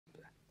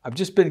I've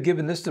just been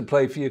given this to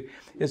play for you.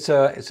 It's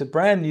a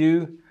brand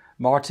new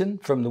Martin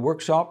from the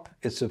workshop.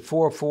 It's a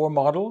 4/4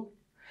 model,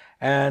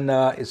 and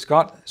it's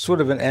got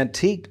sort of an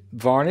antique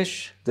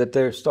varnish that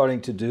they're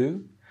starting to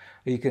do.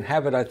 You can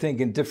have it, I think,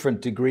 in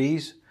different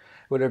degrees,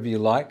 whatever you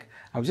like.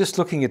 I'm just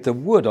looking at the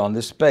wood on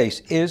this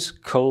bass is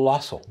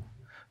colossal.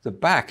 The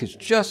back is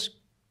just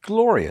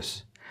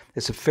glorious.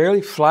 It's a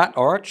fairly flat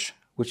arch,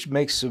 which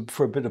makes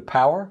for a bit of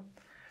power.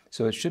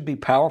 So it should be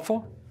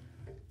powerful.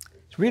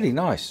 It's really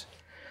nice.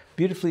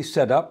 Beautifully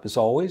set up, as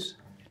always.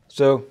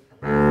 So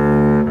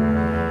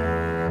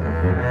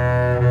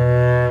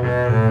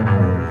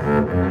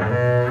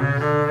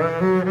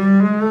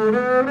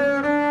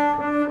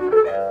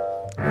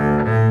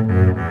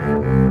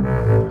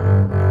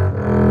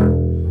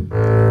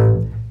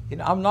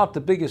I'm not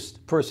the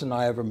biggest person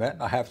I ever met,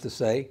 I have to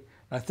say.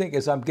 I think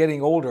as I'm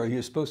getting older,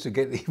 you're supposed to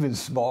get even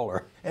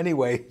smaller.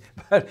 Anyway,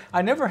 but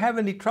I never have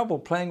any trouble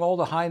playing all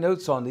the high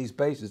notes on these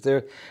basses.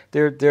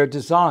 They're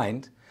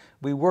designed,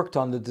 we worked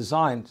on the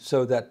design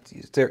so that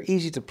they're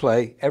easy to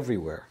play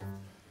everywhere.